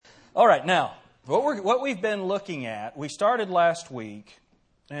All right, now, what we've been looking at, we started last week,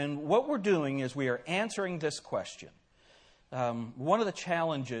 and what we're doing is we are answering this question. One of the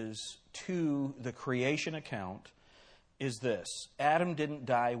challenges to the creation account is this: Adam didn't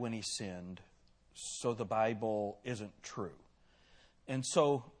die when he sinned, so the Bible isn't true. And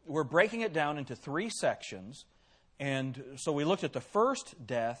so we're breaking it down into three sections. And so we looked at the first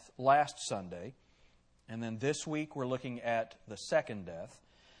death last Sunday, and then this week we're looking at the second death.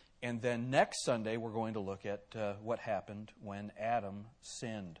 And then next Sunday, we're going to look at what happened when Adam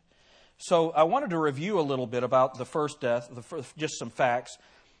sinned. So I wanted to review a little bit about the first death, just some facts.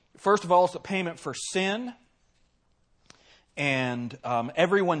 First of all, it's the payment for sin. And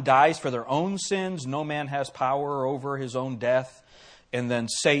everyone dies for their own sins. No man has power over his own death. And then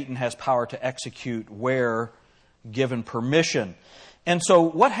Satan has power to execute where given permission. And so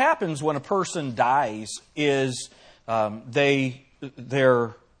what happens when a person dies is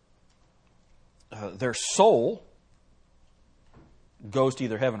their soul goes to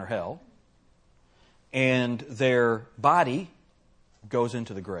either heaven or hell, and their body goes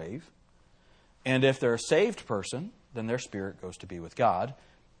into the grave. And if they're a saved person, then their spirit goes to be with God.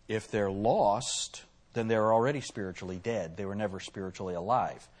 If they're lost, then they're already spiritually dead. They were never spiritually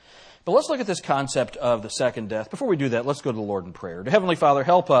alive. But let's look at this concept of the second death. Before we do that, let's go to the Lord in prayer. To Heavenly Father,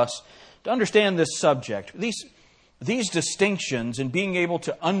 help us to understand this subject. These distinctions and being able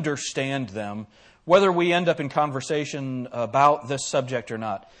to understand them, whether we end up in conversation about this subject or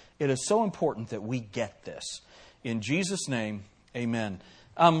not, it is so important that we get this. In Jesus' name, amen.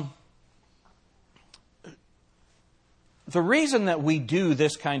 The reason that we do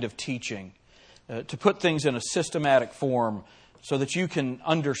this kind of teaching, to put things in a systematic form so that you can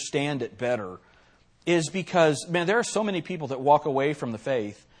understand it better, is because, man, there are so many people that walk away from the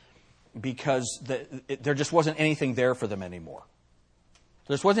faith because there just wasn't anything there for them anymore.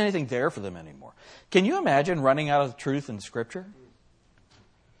 There just wasn't anything there for them anymore. Can you imagine running out of the truth in Scripture?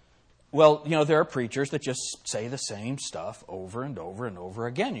 Well, there are preachers that just say the same stuff over and over and over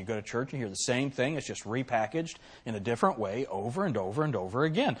again. You go to church and hear the same thing. It's just repackaged in a different way over and over and over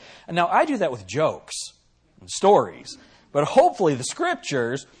again. And now I do that with jokes and stories. But hopefully the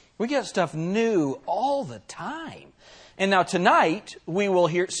Scriptures, we get stuff new all the time. And now tonight, we will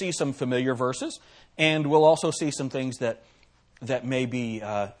see some familiar verses, and we'll also see some things that may be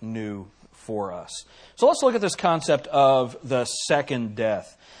new for us. So let's look at this concept of the second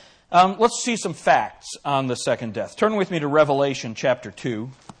death. Let's see some facts on the second death. Turn with me to Revelation chapter 2.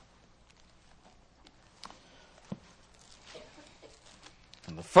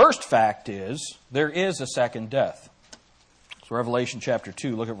 And the first fact is, there is a second death. So Revelation chapter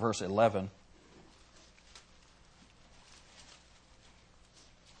 2, look at verse 11.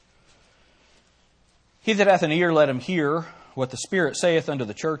 He that hath an ear, let him hear what the Spirit saith unto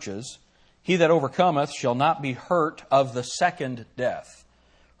the churches. He that overcometh shall not be hurt of the second death.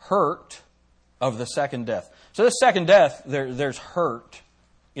 Hurt of the second death. So this second death, there's hurt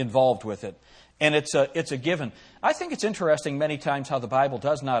involved with it. And it's a given. I think it's interesting many times how the Bible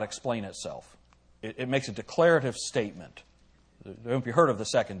does not explain itself. It makes a declarative statement. There won't be hurt of the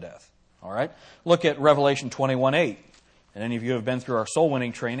second death. All right? Look at Revelation 21:8. And any of you who have been through our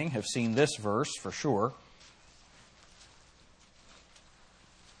soul-winning training have seen this verse for sure.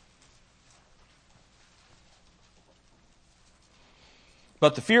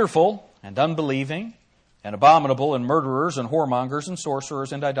 But the fearful and unbelieving and abominable and murderers and whoremongers and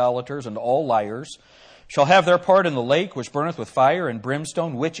sorcerers and idolaters and all liars shall have their part in the lake which burneth with fire and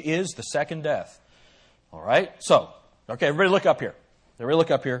brimstone, which is the second death. All right? So, okay, everybody look up here. Everybody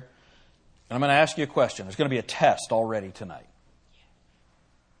look up here. And I'm going to ask you a question. There's going to be a test already tonight.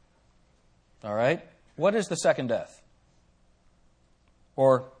 All right? What is the second death?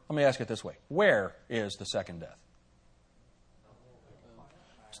 Or, let me ask it this way. Where is the second death?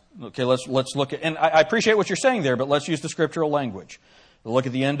 Okay, let's look at, and I appreciate what you're saying there, but let's use the scriptural language. We'll look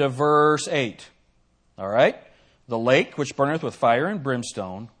at the end of verse 8. All right? The lake which burneth with fire and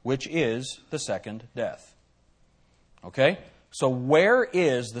brimstone, which is the second death. Okay? So where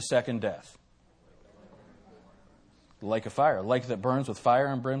is the second death? The lake of fire, a lake that burns with fire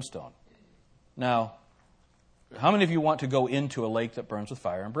and brimstone. Now, how many of you want to go into a lake that burns with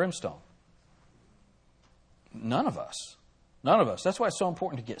fire and brimstone? None of us. None of us. That's why it's so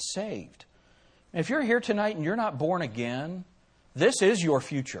important to get saved. If you're here tonight and you're not born again, this is your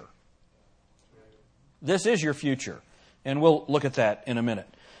future. This is your future. And we'll look at that in a minute.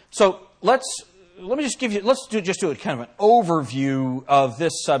 So let's do a kind of an overview of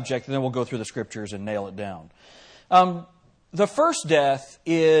this subject, and then we'll go through the scriptures and nail it down. The first death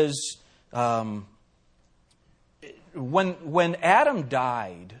is when Adam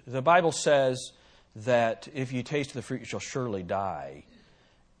died, the Bible says that if you taste of the fruit, you shall surely die.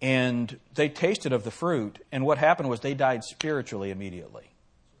 And they tasted of the fruit, and what happened was they died spiritually immediately.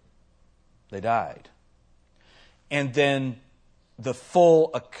 They died. And then the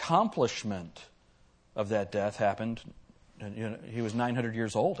full accomplishment of that death happened. He was 900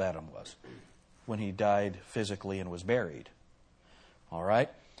 years old, Adam was, when he died physically and was buried. All right?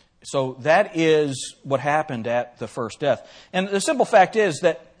 So that is what happened at the first death. And the simple fact is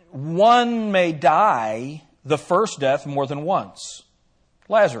that one may die the first death more than once.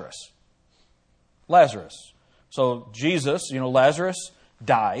 Lazarus. So Jesus, Lazarus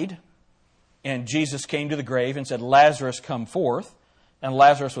died, and Jesus came to the grave and said, Lazarus, come forth. And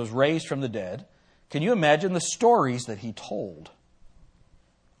Lazarus was raised from the dead. Can you imagine the stories that he told?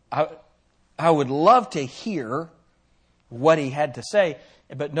 I would love to hear what he had to say,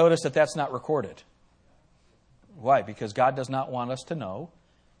 but notice that that's not recorded. Why? Because God does not want us to know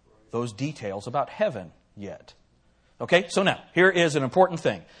those details about heaven yet. Okay, so now, here is an important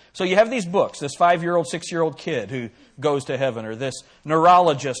thing. So you have these books, this 5-year-old, 6-year-old kid who goes to heaven, or this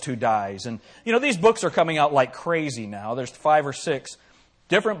neurologist who dies. And, these books are coming out like crazy now. There's 5 or 6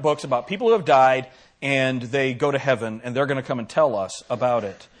 different books about people who have died, and they go to heaven, and they're going to come and tell us about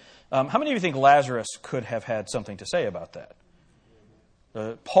it. How many of you think Lazarus could have had something to say about that?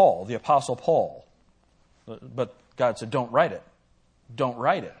 Paul, the Apostle Paul. But God said, don't write it. Don't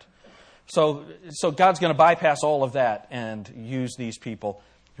write it. So God's going to bypass all of that and use these people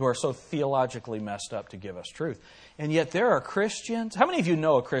who are so theologically messed up to give us truth. And yet there are Christians. How many of you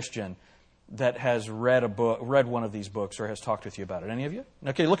know a Christian that has read one of these books or has talked with you about it? Any of you?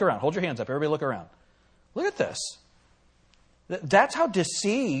 Okay, look around. Hold your hands up. Everybody look around. Look at this. That's how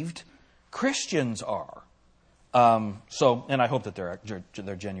deceived Christians are. And I hope that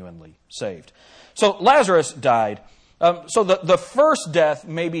they're genuinely saved. So Lazarus died. So the first death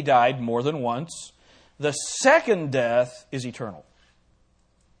maybe died more than once. The second death is eternal.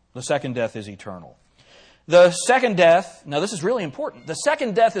 The second death is eternal. The second death, now this is really important. The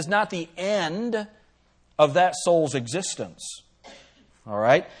second death is not the end of that soul's existence. All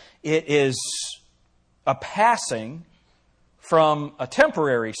right? It is a passing from a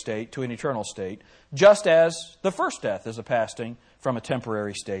temporary state to an eternal state, just as the first death is a passing from a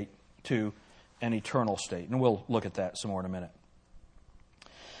temporary state to an eternal state. And we'll look at that some more in a minute.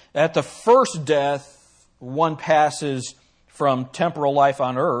 At the first death, one passes from temporal life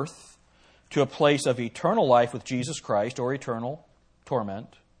on earth to a place of eternal life with Jesus Christ, or eternal torment,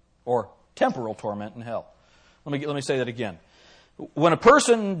 or temporal torment in hell. Let me say that again. When a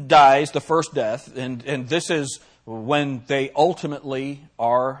person dies, the first death, and this is when they ultimately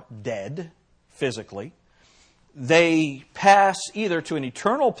are dead physically, they pass either to an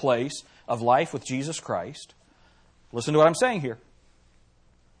eternal place of life with Jesus Christ, listen to what I'm saying here,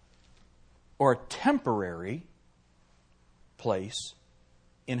 or a temporary place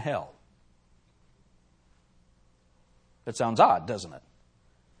in hell. That sounds odd, doesn't it?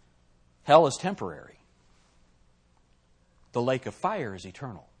 Hell is temporary. The lake of fire is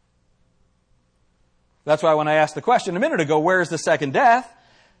eternal. That's why when I asked the question a minute ago, where's the second death?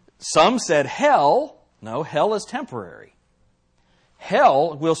 Some said hell. No, hell is temporary.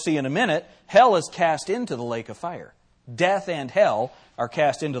 Hell, we'll see in a minute, hell is cast into the lake of fire. Death and hell are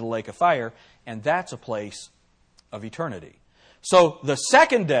cast into the lake of fire, and that's a place of eternity. So the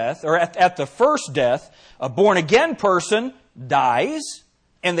second death, or at the first death, a born-again person dies,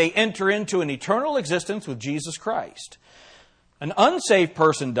 and they enter into an eternal existence with Jesus Christ. An unsaved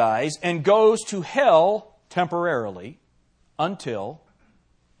person dies and goes to hell temporarily until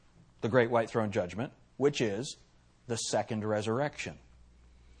the great white throne judgment, which is the second resurrection.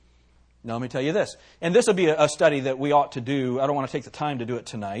 Now let me tell you this, and this will be a study that we ought to do. I don't want to take the time to do it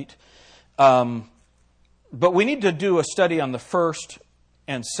tonight. But we need to do a study on the first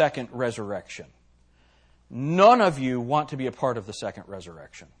and second resurrection. None of you want to be a part of the second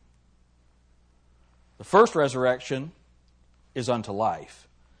resurrection. The first resurrection is unto life.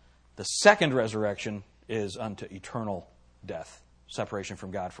 The second resurrection is unto eternal death, separation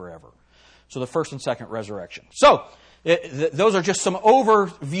from God forever. So the first and second resurrection. So those are just some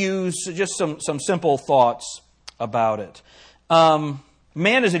overviews, just some simple thoughts about it.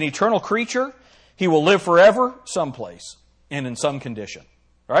 Man is an eternal creature. He will live forever someplace and in some condition.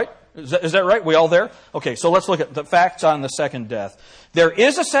 Right? Is that right? We all there? Okay, so let's look at the facts on the second death. There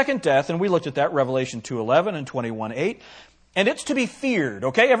is a second death, and we looked at that, Revelation 2:11 and 21:8. And it's to be feared.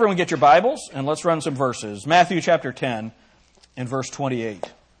 Okay, everyone get your Bibles, and let's run some verses. Matthew chapter 10 and verse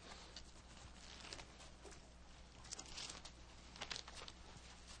 28.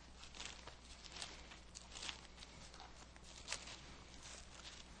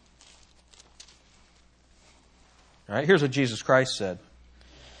 All right, here's what Jesus Christ said.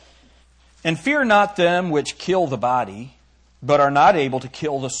 And fear not them which kill the body, but are not able to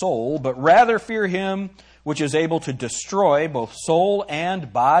kill the soul, but rather fear him which is able to destroy both soul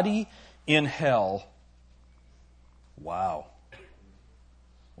and body in hell. Wow.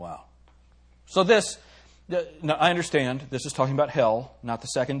 Wow. So now I understand this is talking about hell, not the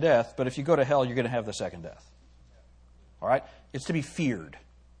second death, but if you go to hell, you're going to have the second death. All right? It's to be feared.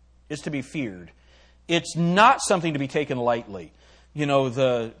 It's to be feared. It's not something to be taken lightly. You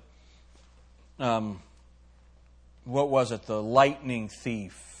know, what was it? The Lightning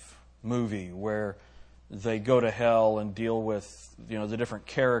Thief movie where they go to hell and deal with, the different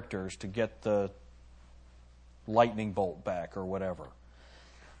characters to get the lightning bolt back or whatever.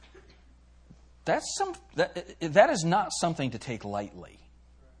 That is not something to take lightly.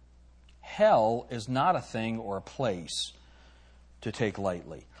 Hell is not a thing or a place to take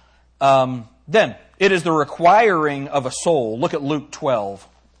lightly. Then, it is the requiring of a soul. Look at Luke 12.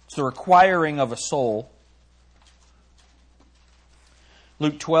 It's the requiring of a soul.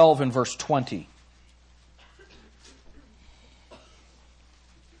 Luke 12 and verse 20.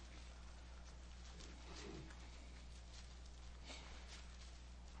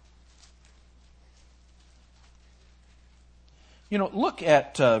 Look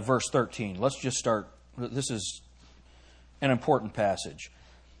at verse 13. Let's just start. This is an important passage.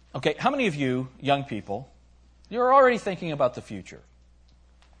 Okay, how many of you, young people, you're already thinking about the future?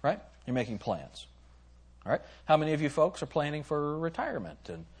 Right? You're making plans. All right? How many of you folks are planning for retirement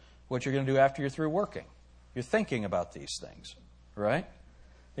and what you're going to do after you're through working? You're thinking about these things, right?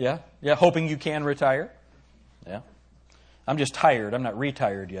 Yeah? Yeah, hoping you can retire? Yeah. I'm just tired. I'm not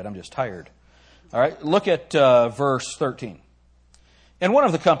retired yet. I'm just tired. All right, look at verse 13. And one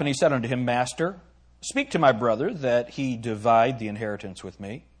of the company said unto him, Master, speak to my brother that he divide the inheritance with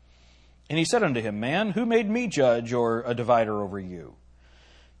me. And he said unto him, Man, who made me judge or a divider over you?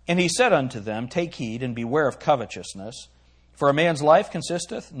 And he said unto them, Take heed and beware of covetousness, for a man's life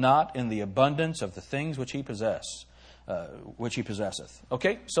consisteth not in the abundance of the things which he possesseth.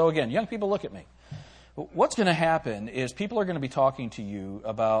 Okay, so again, young people, look at me. What's going to happen is people are going to be talking to you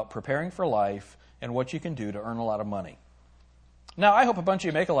about preparing for life and what you can do to earn a lot of money. Now, I hope a bunch of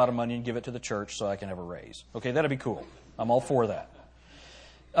you make a lot of money and give it to the church so I can have a raise. Okay, that'd be cool. I'm all for that.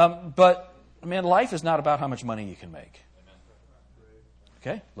 But, man, life is not about how much money you can make.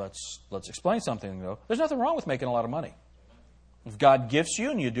 Okay, let's explain something, though. There's nothing wrong with making a lot of money. If God gifts you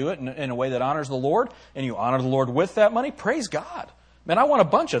and you do it in a way that honors the Lord, and you honor the Lord with that money, praise God. Man, I want a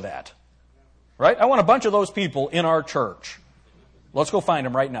bunch of that. Right? I want a bunch of those people in our church. Let's go find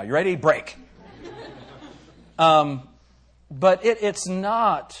them right now. You ready? Break. But it's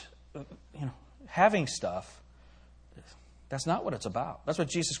not, having stuff, that's not what it's about. That's what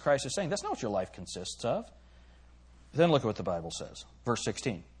Jesus Christ is saying. That's not what your life consists of. Then look at what the Bible says. Verse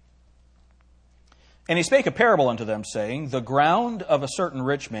 16. And he spake a parable unto them, saying, The ground of a certain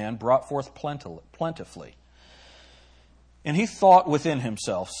rich man brought forth plentifully. And he thought within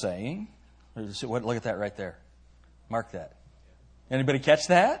himself, saying, look at that right there. Mark that. Anybody catch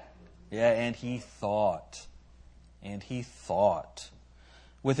that? Yeah, and he thought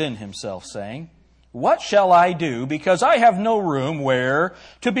within himself, saying, What shall I do, because I have no room where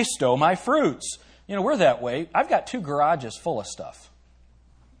to bestow my fruits? We're that way. I've got 2 garages full of stuff.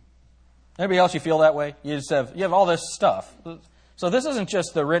 Anybody else, you feel that way? You have all this stuff. So this isn't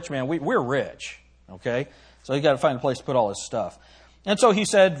just the rich man. We're rich, okay? So you got to find a place to put all his stuff. And so he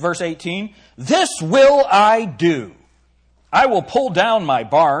said, verse 18, This will I do. I will pull down my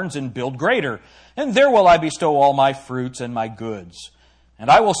barns and build greater, and there will I bestow all my fruits and my goods. And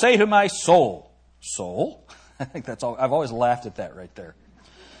I will say to my soul, Soul? I think that's all. I've always laughed at that right there.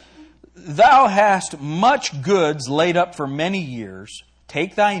 Thou hast much goods laid up for many years.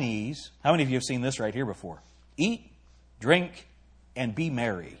 Take thine ease. How many of you have seen this right here before? Eat, drink, and be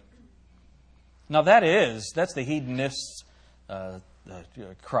merry. Now that's the hedonist's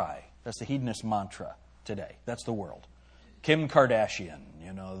cry. That's the hedonist mantra today. That's the world. Kim Kardashian,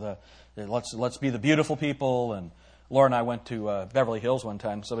 let's be the beautiful people. And Laura and I went to Beverly Hills one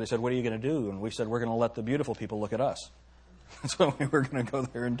time. Somebody said, What are you going to do? And we said, We're going to let the beautiful people look at us. That's what we were going to go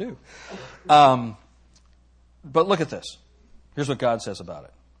there and do. But look at this. Here's what God says about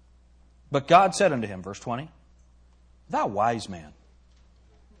it. But God said unto him, verse 20, Thou wise man,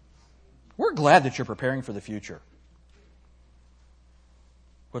 we're glad that you're preparing for the future.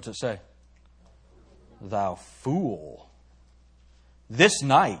 What's it say? Thou fool, this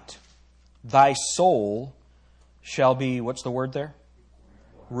night thy soul shall be, what's the word there?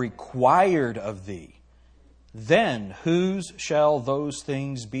 Required of thee. Then whose shall those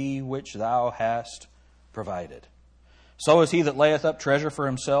things be which thou hast provided? So is he that layeth up treasure for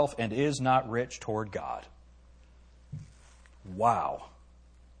himself and is not rich toward God. Wow.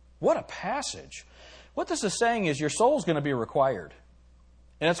 What a passage. What this is saying is your soul is going to be required.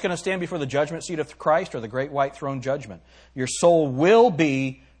 And it's going to stand before the judgment seat of Christ or the great white throne judgment. Your soul will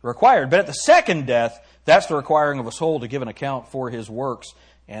be required. But at the second death, that's the requiring of a soul to give an account for his works,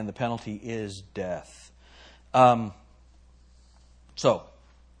 and the penalty is death. So,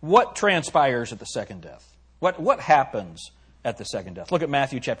 what transpires at the second death? What happens at the second death? Look at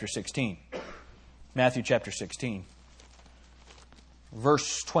Matthew chapter 16. Matthew chapter 16,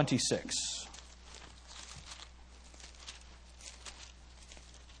 verse 26.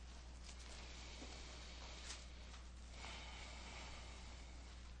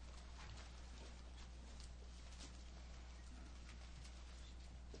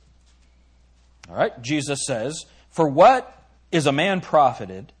 All right, Jesus says, "For what is a man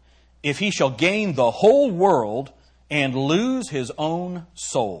profited if he shall gain the whole world and lose his own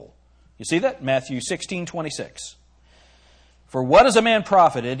soul?" You see that? Matthew 16:26. "For what is a man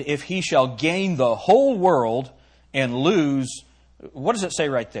profited if he shall gain the whole world and lose," what does it say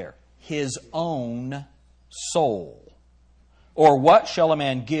right there? "His own soul. Or what shall a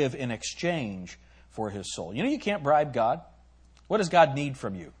man give in exchange for his soul?" You know you can't bribe God. What does God need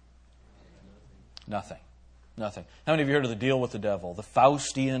from you? Nothing. Nothing. How many of you heard of the deal with the devil? The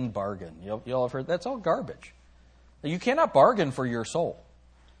Faustian bargain. You all have heard? That's all garbage. You cannot bargain for your soul.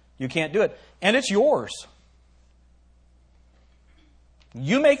 You can't do it. And it's yours.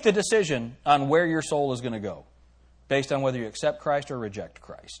 You make the decision on where your soul is going to go based on whether you accept Christ or reject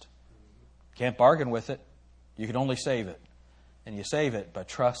Christ. Can't bargain with it. You can only save it. And you save it by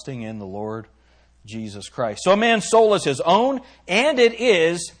trusting in the Lord Jesus Christ. So a man's soul is his own, and it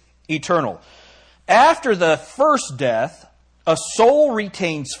is eternal. After the first death, a soul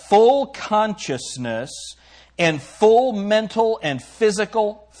retains full consciousness and full mental and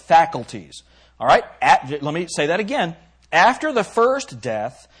physical faculties. All right? Let me say that again. After the first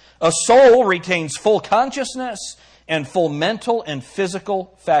death, a soul retains full consciousness and full mental and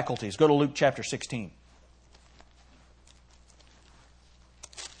physical faculties. Go to Luke chapter 16.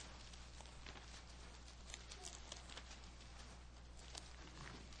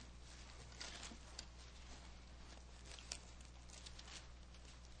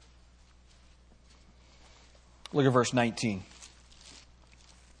 Look at verse 19.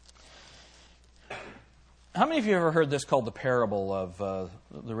 How many of you have ever heard this called the parable of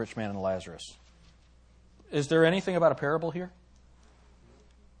the rich man and Lazarus? Is there anything about a parable here?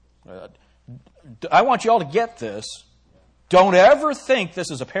 I want you all to get this. Don't ever think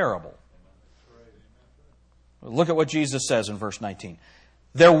this is a parable. Look at what Jesus says in verse 19.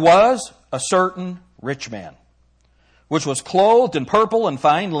 "There was a certain rich man, which was clothed in purple and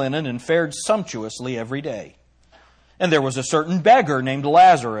fine linen and fared sumptuously every day. And there was a certain beggar named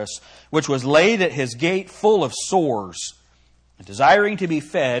Lazarus, which was laid at his gate full of sores, and desiring to be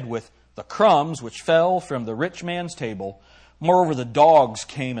fed with the crumbs which fell from the rich man's table. Moreover, the dogs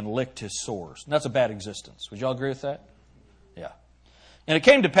came and licked his sores." And that's a bad existence. Would you all agree with that? Yeah. "And it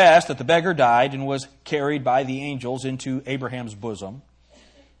came to pass that the beggar died and was carried by the angels into Abraham's bosom.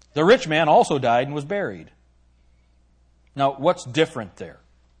 The rich man also died and was buried." Now, what's different there?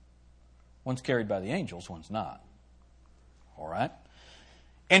 One's carried by the angels, one's not. All right?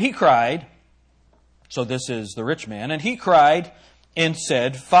 "And he cried," so this is the rich man, "and he cried and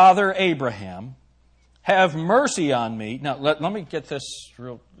said, Father Abraham, have mercy on me." Now, let me get this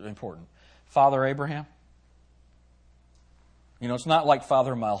real important. Father Abraham? You know, it's not like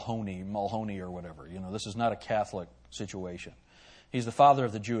Father Mulhoney or whatever. You know, this is not a Catholic situation. He's the father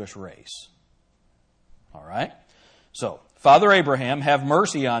of the Jewish race. All right? So, "Father Abraham, have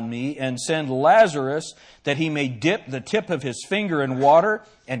mercy on me, and send Lazarus, that he may dip the tip of his finger in water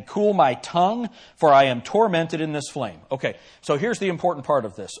and cool my tongue, for I am tormented in this flame." Okay, so here's the important part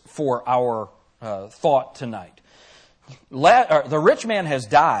of this for our thought tonight. The rich man has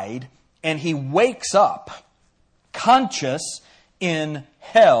died, and he wakes up conscious in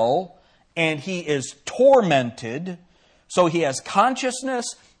hell, and he is tormented. So he has consciousness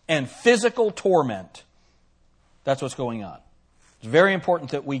and physical torment. That's what's going on. It's very important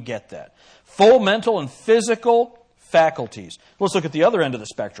that we get that. Full mental and physical faculties. Let's look at the other end of the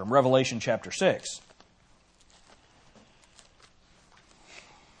spectrum, Revelation chapter 6.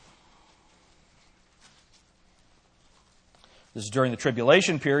 This is during the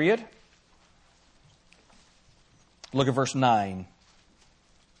tribulation period. Look at verse 9.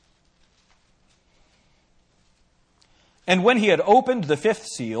 "And when he had opened the fifth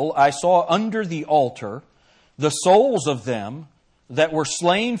seal, I saw under the altar the souls of them that were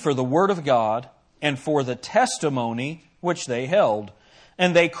slain for the word of God and for the testimony which they held.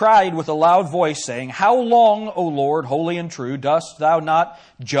 And they cried with a loud voice, saying, How long, O Lord, holy and true, dost thou not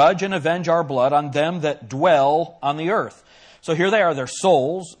judge and avenge our blood on them that dwell on the earth? So here they are, their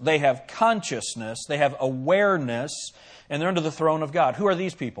souls, they have consciousness, they have awareness, and they're under the throne of God. Who are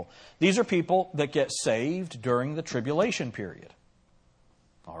these people? These are people that get saved during the tribulation period.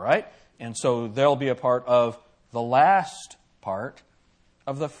 All right? And so they'll be a part of the last part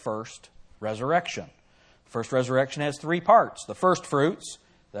of the first resurrection. First resurrection has three parts. The first fruits,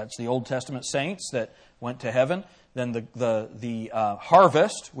 that's the Old Testament saints that went to heaven. Then the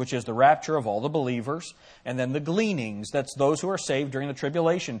harvest, which is the rapture of all the believers. And then the gleanings, that's those who are saved during the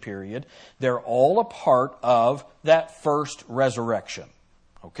tribulation period. They're all a part of that first resurrection.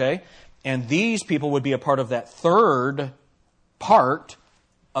 Okay? And these people would be a part of that third part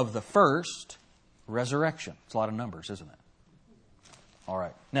of the first resurrection. It's a lot of numbers, isn't it? All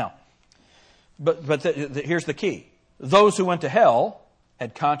right. Now, but here's the key. Those who went to hell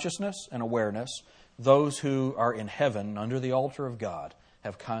had consciousness and awareness. Those who are in heaven under the altar of God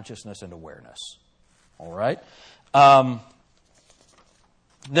have consciousness and awareness. All right? Then,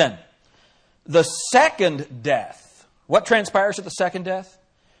 the second death. What transpires at the second death?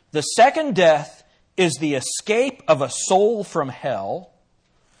 The second death is the escape of a soul from hell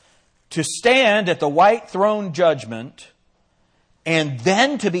to stand at the white throne judgment and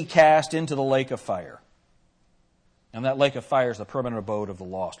then to be cast into the lake of fire. And that lake of fire is the permanent abode of the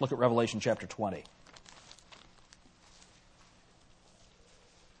lost. Look at Revelation chapter 20.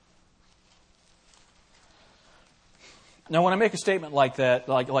 Now, when I make a statement like that,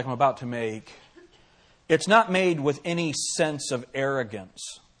 like I'm about to make, it's not made with any sense of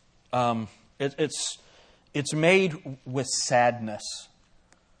arrogance. It's made with sadness.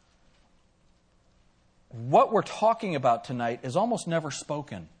 What we're talking about tonight is almost never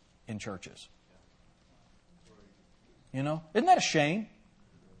spoken in churches. You know? Isn't that a shame?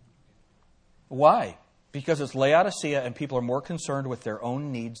 Why? Because it's Laodicea and people are more concerned with their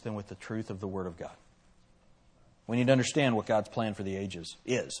own needs than with the truth of the Word of God. We need to understand what God's plan for the ages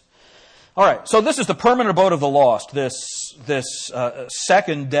is. All right, so this is the permanent abode of the lost, this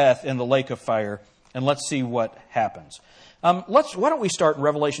second death in the lake of fire, and let's see what happens. Why don't we start in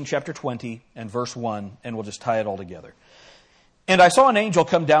Revelation chapter 20 and verse 1, and we'll just tie it all together. And I saw an angel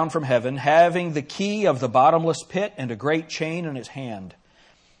come down from heaven, having the key of the bottomless pit and a great chain in his hand.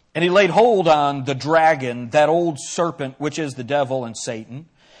 And he laid hold on the dragon, that old serpent, which is the devil and Satan,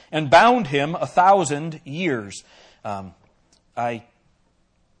 and bound him 1,000 years. I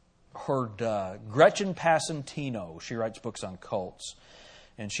heard Gretchen Passantino, she writes books on cults,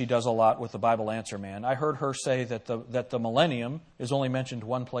 and she does a lot with the Bible Answer Man. I heard her say that the millennium is only mentioned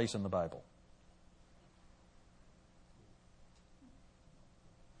one place in the Bible.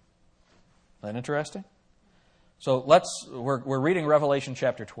 Isn't that interesting? So we're reading Revelation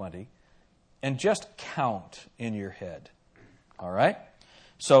chapter 20, and just count in your head. All right?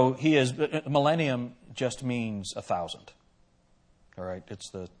 So millennium just means 1,000. All right? It's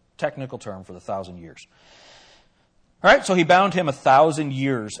the technical term for the 1,000 years. All right, so he bound him 1,000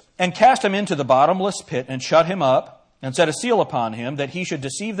 years and cast him into the bottomless pit and shut him up and set a seal upon him that he should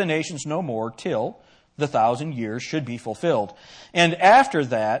deceive the nations no more till the 1,000 years should be fulfilled. And after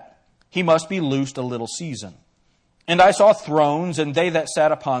that, he must be loosed a little season. And I saw thrones, and they that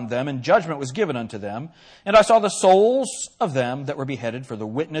sat upon them, and judgment was given unto them. And I saw the souls of them that were beheaded for the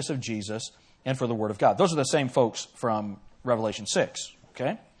witness of Jesus and for the word of God. Those are the same folks from Revelation 6,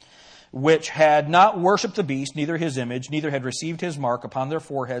 okay? Which had not worshipped the beast, neither his image, neither had received his mark upon their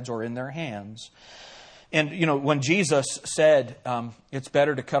foreheads or in their hands. And, you know, when Jesus said, it's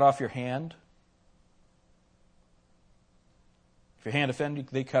better to cut off your hand, if your hand offends you,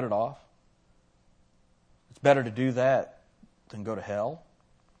 they cut it off. It's better to do that than go to hell.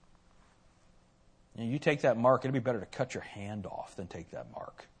 You take that mark, it'd be better to cut your hand off than take that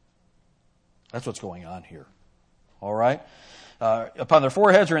mark. That's what's going on here. All right? Upon their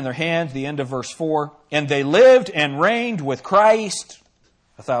foreheads or in their hands, the end of verse 4. And they lived and reigned with Christ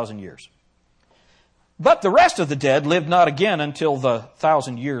 1,000 years. But the rest of the dead lived not again until the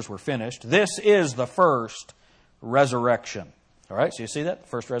 1,000 years were finished. This is the first resurrection. All right, so you see that?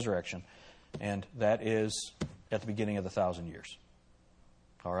 First resurrection. And that is at the beginning of the 1,000 years.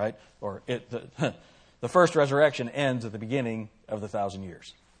 All right? Or the first resurrection ends at the beginning of the 1,000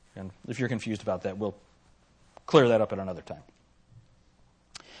 years. And if you're confused about that, we'll clear that up at another time.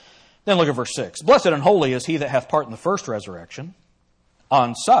 Then look at verse 6. Blessed and holy is he that hath part in the first resurrection.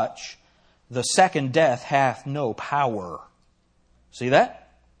 On such the second death hath no power. See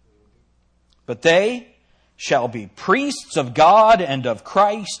that? But they shall be priests of God and of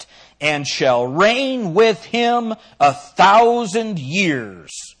Christ, and shall reign with him 1,000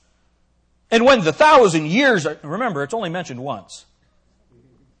 years. And when the 1,000 years are, remember, it's only mentioned once.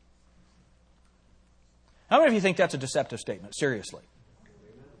 How many of you think that's a deceptive statement? Seriously.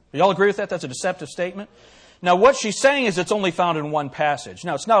 Do y'all agree with that? That's a deceptive statement? Now, what she's saying is it's only found in one passage.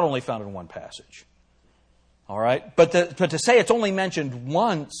 Now, it's not only found in one passage. All right? But to say it's only mentioned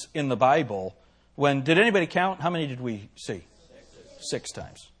once in the Bible, did anybody count? How many did we see? 6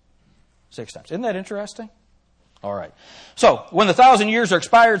 times. 6 times. Isn't that interesting? All right. So, when the 1,000 years are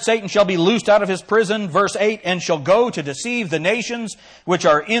expired, Satan shall be loosed out of his prison, verse 8, and shall go to deceive the nations which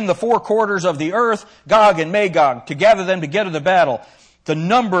are in the 4 quarters of the earth, Gog and Magog, to gather them together to battle, the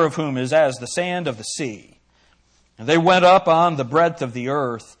number of whom is as the sand of the sea. And they went up on the breadth of the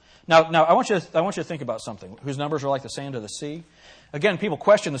earth. Now I want you to think about something. Whose numbers are like the sand of the sea? Again, people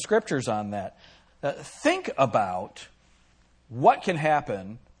question the Scriptures on that. Think about what can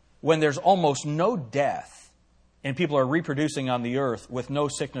happen when there's almost no death and people are reproducing on the earth with no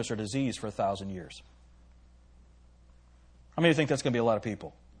sickness or disease for 1,000 years. How many of you think that's going to be a lot of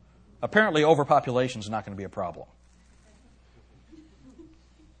people? Apparently, overpopulation is not going to be a problem.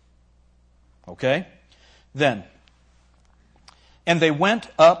 Okay? Then, and they went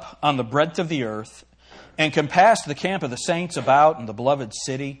up on the breadth of the earth, and compassed the camp of the saints about in the beloved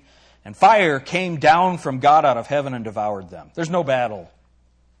city, and fire came down from God out of heaven and devoured them. There's no battle.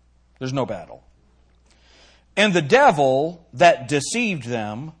 There's no battle. And the devil that deceived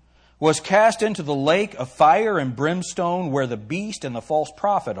them was cast into the lake of fire and brimstone, where the beast and the false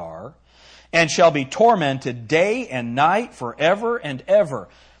prophet are, and shall be tormented day and night forever and ever.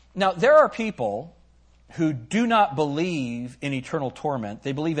 Now, there are people who do not believe in eternal torment.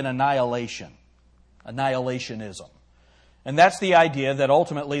 They believe in annihilation, annihilationism. And that's the idea that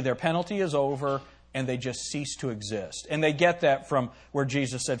ultimately their penalty is over and they just cease to exist. And they get that from where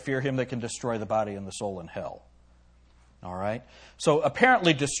Jesus said, fear him that can destroy the body and the soul in hell. All right? So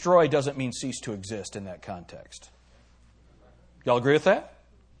apparently destroy doesn't mean cease to exist in that context. Y'all agree with that?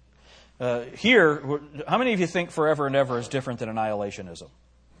 Here, how many of you think forever and ever is different than annihilationism?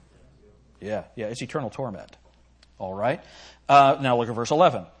 Yeah, it's eternal torment. All right. Now look at verse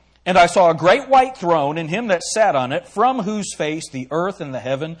 11. And I saw a great white throne, and him that sat on it, from whose face the earth and the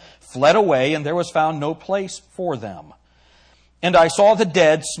heaven fled away, and there was found no place for them. And I saw the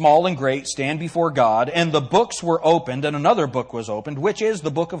dead, small and great, stand before God, and the books were opened, and another book was opened, which is the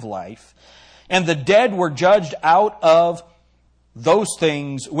book of life. And the dead were judged out of those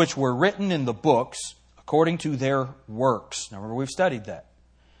things which were written in the books, according to their works. Now remember, we've studied that.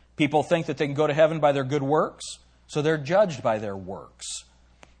 People think that they can go to heaven by their good works, so they're judged by their works.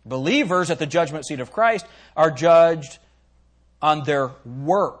 Believers at the judgment seat of Christ are judged on their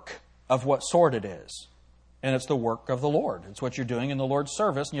work of what sort it is. And it's the work of the Lord. It's what you're doing in the Lord's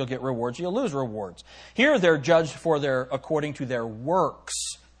service, and you'll get rewards, you'll lose rewards. Here they're judged according to their works.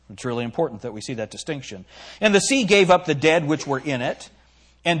 It's really important that we see that distinction. And the sea gave up the dead which were in it,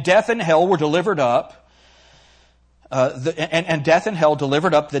 and death and hell were delivered up. And death and hell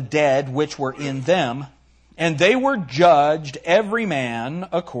delivered up the dead which were in them, and they were judged every man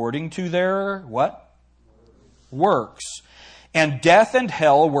according to their what? Works. And death and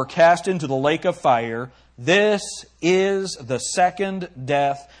hell were cast into the lake of fire. This is the second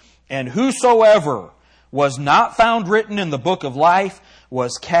death. And whosoever was not found written in the book of life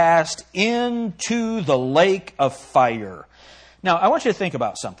was cast into the lake of fire. Now, I want you to think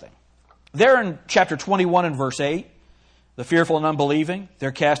about something. There in chapter 21 and verse 8, the fearful and unbelieving,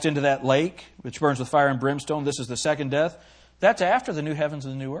 they're cast into that lake, which burns with fire and brimstone. This is the second death. That's after the new heavens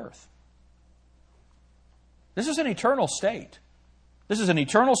and the new earth. This is an eternal state. This is an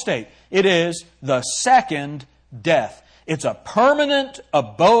eternal state. It is the second death. It's a permanent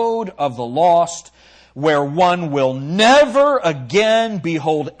abode of the lost where one will never again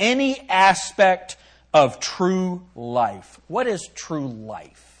behold any aspect of true life. What is true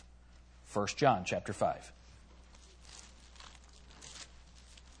life? 1 John chapter 5.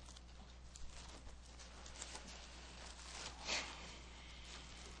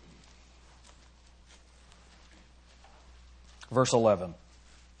 Verse 11.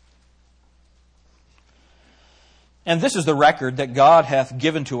 And this is the record that God hath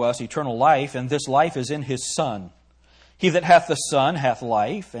given to us eternal life, and this life is in His Son. He that hath the Son hath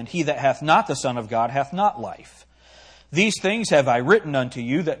life, and he that hath not the Son of God hath not life. These things have I written unto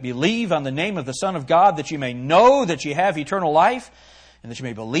you that believe on the name of the Son of God, that ye may know that ye have eternal life, and that ye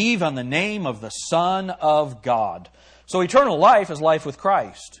may believe on the name of the Son of God. So eternal life is life with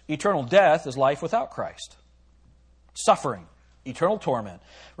Christ. Eternal death is life without Christ. Suffering. eternal torment.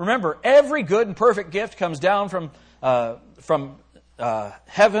 Remember, every good and perfect gift comes down from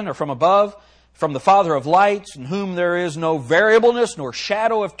heaven or from above, from the Father of lights, in whom there is no variableness nor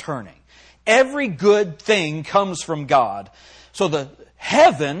shadow of turning. Every good thing comes from God. So the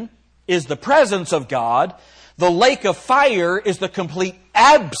heaven is the presence of God. The lake of fire is the complete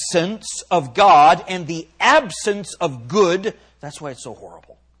absence of God and the absence of good. That's why it's so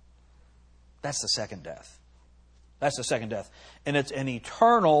horrible. That's the second death. That's the second death. And it's an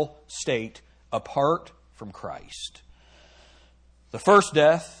eternal state apart from Christ. The first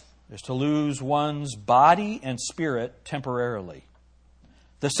death is to lose one's body and spirit temporarily.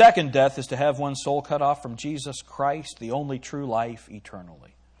 The second death is to have one's soul cut off from Jesus Christ, the only true life,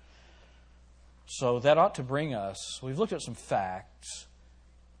 eternally. So that ought to bring us, we've looked at some facts,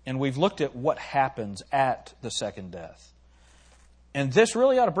 and we've looked at what happens at the second death. And this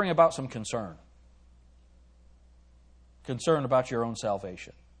really ought to bring about some concern. Concern about your own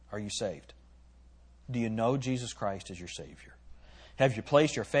salvation. Are you saved? Do you know Jesus Christ as your Savior? Have you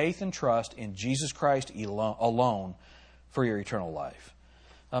placed your faith and trust in Jesus Christ alone for your eternal life?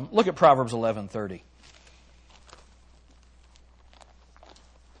 Look at Proverbs 11:30.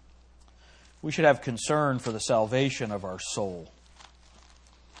 We should have concern for the salvation of our soul.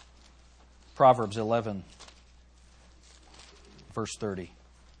 Proverbs 11, verse 30.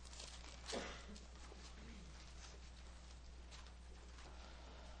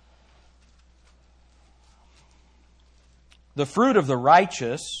 The fruit of the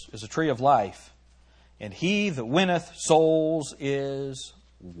righteous is a tree of life, and he that winneth souls is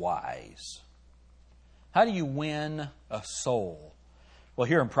wise. How do you win a soul? Well,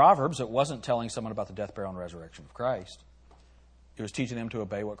 here in Proverbs, it wasn't telling someone about the death, burial, and resurrection of Christ. It was teaching them to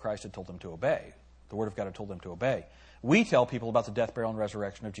obey what Christ had told them to obey. The Word of God had told them to obey. We tell people about the death, burial, and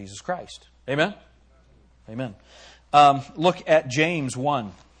resurrection of Jesus Christ. Amen? Amen. Look at James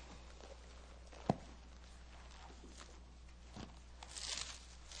 1.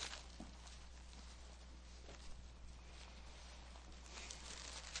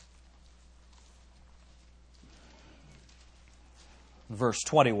 Verse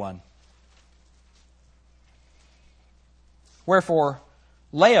 21. Wherefore,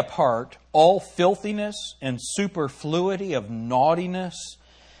 lay apart all filthiness and superfluity of naughtiness,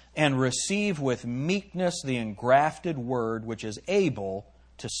 and receive with meekness the engrafted word which is able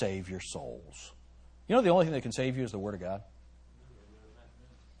to save your souls. You know the only thing that can save you is the Word of God?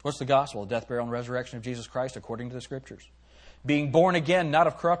 What's the gospel? The death, burial, and resurrection of Jesus Christ according to the Scriptures. Being born again, not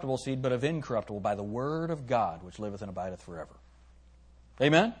of corruptible seed, but of incorruptible, by the Word of God, which liveth and abideth forever.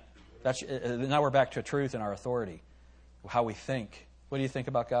 Amen? Now we're back to truth and our authority. How we think. What do you think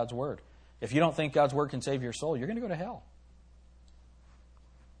about God's Word? If you don't think God's Word can save your soul, you're going to go to hell.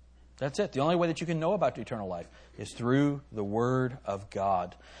 That's it. The only way that you can know about eternal life is through the Word of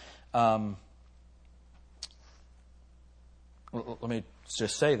God. Let me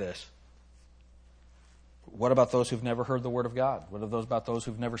just say this. What about those who've never heard the Word of God? What about those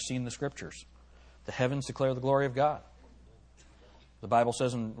who've never seen the Scriptures? The heavens declare the glory of God. The Bible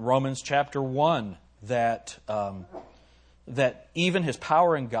says in Romans chapter 1 that even His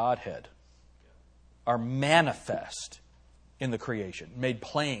power and Godhead are manifest in the creation, made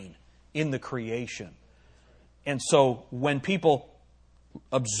plain in the creation. And so when people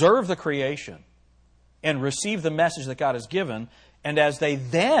observe the creation and receive the message that God has given, and as they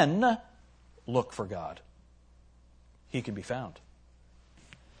then look for God, He can be found.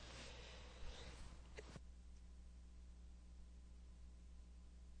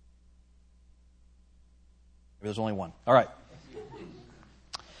 There's only one. All right.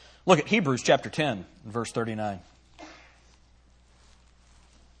 Look at Hebrews chapter 10, verse 39.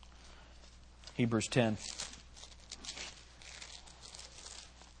 Hebrews 10.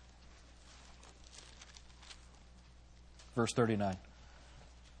 Verse 39.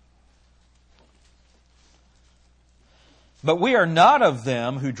 But we are not of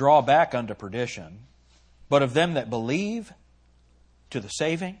them who draw back unto perdition, but of them that believe to the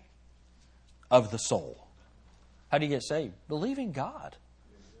saving of the soul. How do you get saved? Believing God.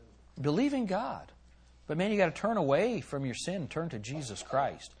 Believing God. But man, you got to turn away from your sin and turn to Jesus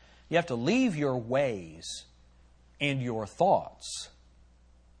Christ. You have to leave your ways and your thoughts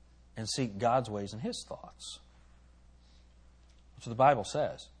and seek God's ways and His thoughts. That's what the Bible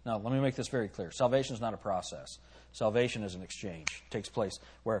says. Now, let me make this very clear. Salvation is not a process. Salvation is an exchange. It takes place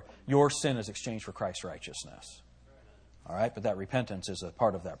where your sin is exchanged for Christ's righteousness. All right? But that repentance is a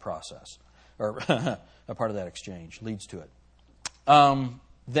part of that process. Or a part of that exchange. Leads to it.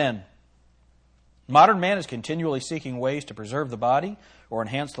 Then, modern man is continually seeking ways to preserve the body or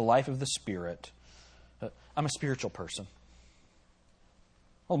enhance the life of the spirit. I'm a spiritual person.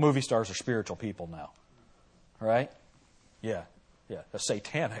 Well, movie stars are spiritual people now. Right? Yeah. A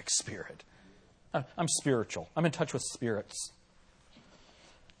satanic spirit. I'm spiritual. I'm in touch with spirits.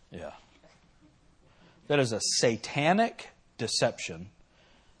 Yeah. That is a satanic deception.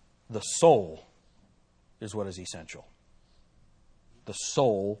 The soul is what is essential. The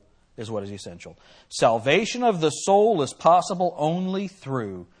soul is what is essential. Salvation of the soul is possible only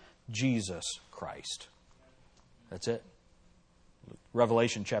through Jesus Christ. That's it.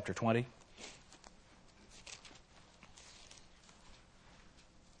 Revelation chapter 20.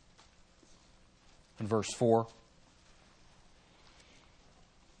 And verse 4.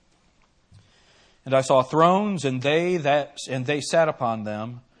 And I saw thrones, and they sat upon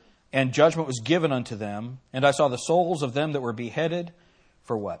them, and judgment was given unto them. And I saw the souls of them that were beheaded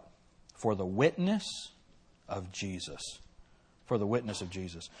for what? For the witness of Jesus. For the witness of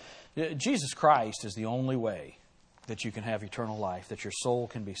Jesus. Jesus Christ is the only way that you can have eternal life, that your soul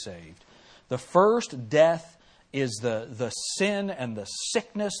can be saved. The first death is the sin and the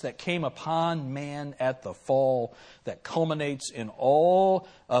sickness that came upon man at the fall that culminates in all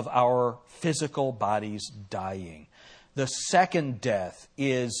of our physical bodies dying. The second death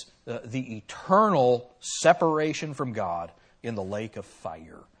is the eternal separation from God in the lake of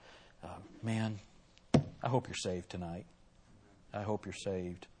fire. Man, I hope you're saved tonight. I hope you're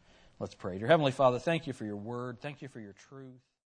saved. Let's pray. Dear Heavenly Father, thank you for your word. Thank you for your truth.